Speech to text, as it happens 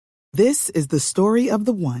This is the story of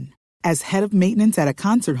the one. As head of maintenance at a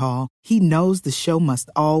concert hall, he knows the show must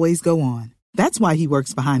always go on. That's why he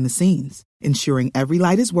works behind the scenes, ensuring every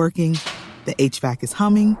light is working, the HVAC is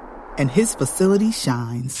humming, and his facility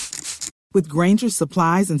shines. With Grainger's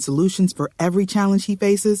supplies and solutions for every challenge he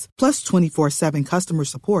faces, plus 24/7 customer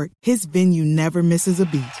support, his venue never misses a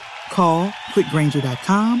beat. Call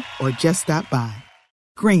quickgrainger.com or just stop by.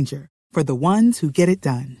 Grainger, for the ones who get it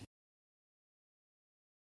done.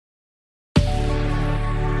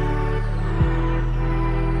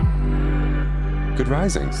 Good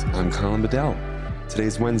Risings, I'm Colin Bedell.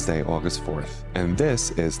 Today's Wednesday, August 4th, and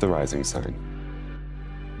this is The Rising Sign.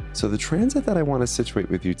 So the transit that I want to situate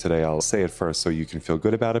with you today, I'll say it first so you can feel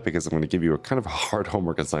good about it, because I'm going to give you a kind of a hard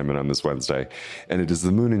homework assignment on this Wednesday. And it is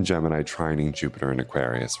the moon in Gemini trining Jupiter in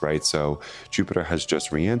Aquarius, right? So Jupiter has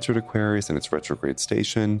just re-entered Aquarius in its retrograde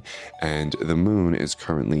station, and the moon is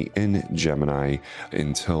currently in Gemini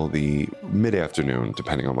until the mid-afternoon,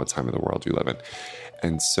 depending on what time of the world you live in.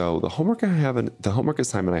 And so the homework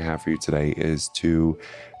assignment I have for you today is to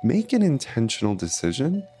make an intentional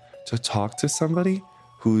decision to talk to somebody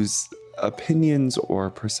whose opinions or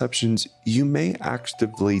perceptions you may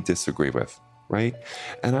actively disagree with, right?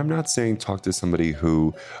 And I'm not saying talk to somebody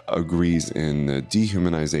who agrees in the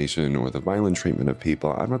dehumanization or the violent treatment of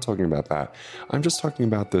people. I'm not talking about that. I'm just talking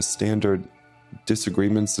about the standard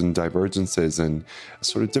disagreements and divergences and a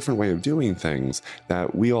sort of different way of doing things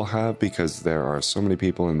that we all have, because there are so many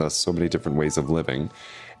people and thus so many different ways of living.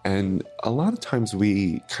 And a lot of times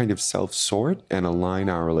we kind of self-sort and align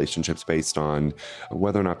our relationships based on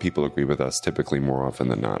whether or not people agree with us, typically more often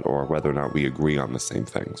than not, or whether or not we agree on the same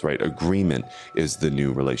things, right? Agreement is the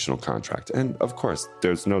new relational contract. And of course,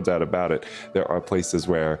 there's no doubt about it. There are places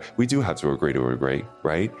where we do have to agree,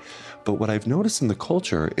 right? But what I've noticed in the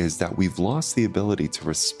culture is that we've lost the ability to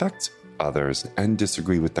respect others and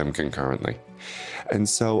disagree with them concurrently. And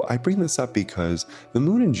so I bring this up because the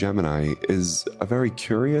moon in Gemini is a very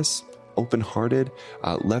curious, open-hearted,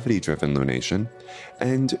 levity-driven lunation.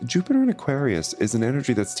 And Jupiter in Aquarius is an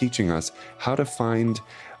energy that's teaching us how to find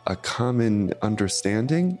a common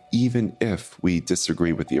understanding, even if we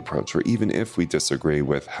disagree with the approach, or even if we disagree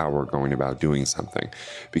with how we're going about doing something.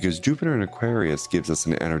 Because Jupiter in Aquarius gives us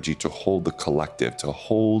an energy to hold the collective, to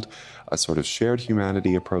hold a sort of shared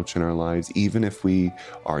humanity approach in our lives, even if we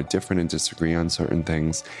are different and disagree on certain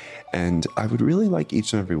things. And I would really like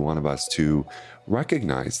each and every one of us to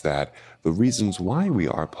recognize that the reasons why we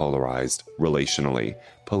are polarized relationally,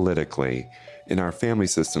 politically, in our family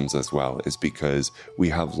systems as well, is because we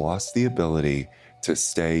have lost the ability to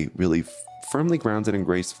stay really firmly grounded and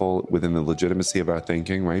graceful within the legitimacy of our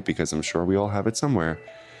thinking, right? Because I'm sure we all have it somewhere,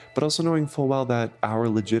 but also knowing full well that our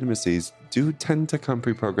legitimacies do tend to come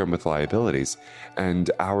pre-programmed with liabilities,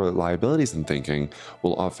 and our liabilities in thinking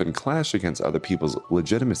will often clash against other people's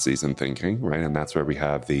legitimacies in thinking, right? And that's where we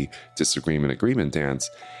have the disagreement-agreement dance.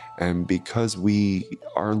 And because we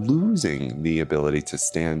are losing the ability to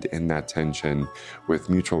stand in that tension with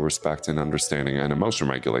mutual respect and understanding and emotion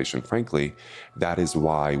regulation, frankly, that is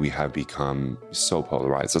why we have become so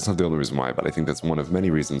polarized. That's not the only reason why, but I think that's one of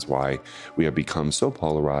many reasons why we have become so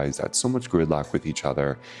polarized, at so much gridlock with each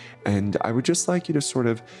other. And I would just like you to sort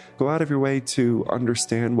of go out of your way to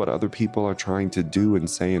understand what other people are trying to do and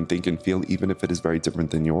say and think and feel, even if it is very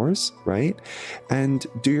different than yours, right? And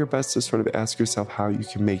do your best to sort of ask yourself how you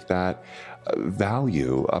can make that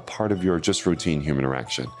value a part of your just routine human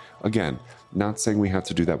interaction. Again, not saying we have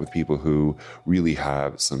to do that with people who really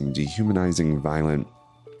have some dehumanizing, violent,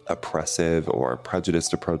 oppressive or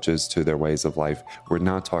prejudiced approaches to their ways of life. We're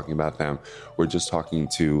not talking about them. We're just talking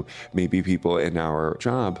to maybe people in our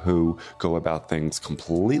job who go about things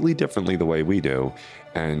completely differently the way we do.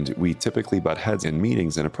 And we typically butt heads in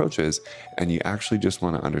meetings and approaches, and you actually just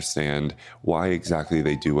want to understand why exactly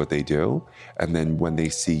they do what they do. And then when they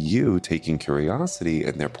see you taking curiosity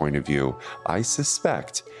in their point of view, I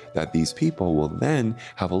suspect that these people will then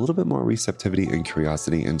have a little bit more receptivity and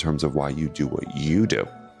curiosity in terms of why you do what you do,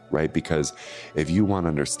 right? Because if you want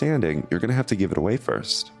understanding, you're going to have to give it away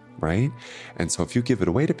first, right? And so if you give it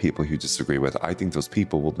away to people you disagree with, I think those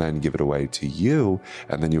people will then give it away to you,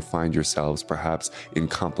 and then you'll find yourselves perhaps in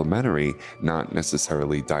complementary, not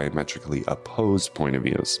necessarily diametrically opposed point of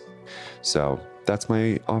views. So that's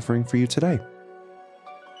my offering for you today.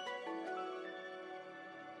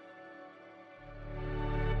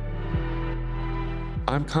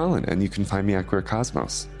 I'm Colin, and you can find me at Queer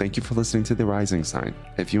Cosmos. Thank you for listening to The Rising Sign.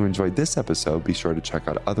 If you enjoyed this episode, be sure to check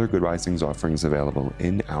out other Good Risings offerings available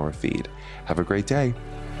in our feed. Have a great day.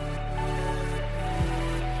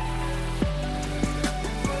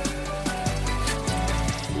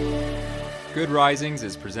 Good Risings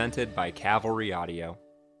is presented by Cavalry Audio.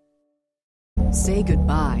 Say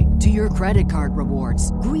goodbye to your credit card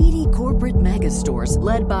rewards. Greedy corporate mega stores,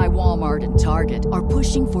 led by Walmart and Target, are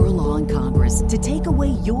pushing for a law in Congress to take away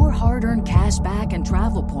your hard-earned cash back and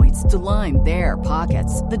travel points to line their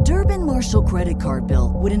pockets. The Durbin-Marshall credit card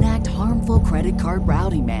bill would enact harmful credit card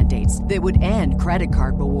routing mandates that would end credit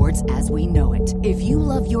card rewards as we know it. If you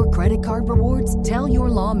love your credit card rewards, tell your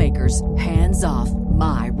lawmakers, hands off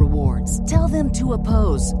my rewards. Tell them to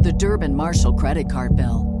oppose the Durbin-Marshall credit card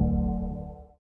bill.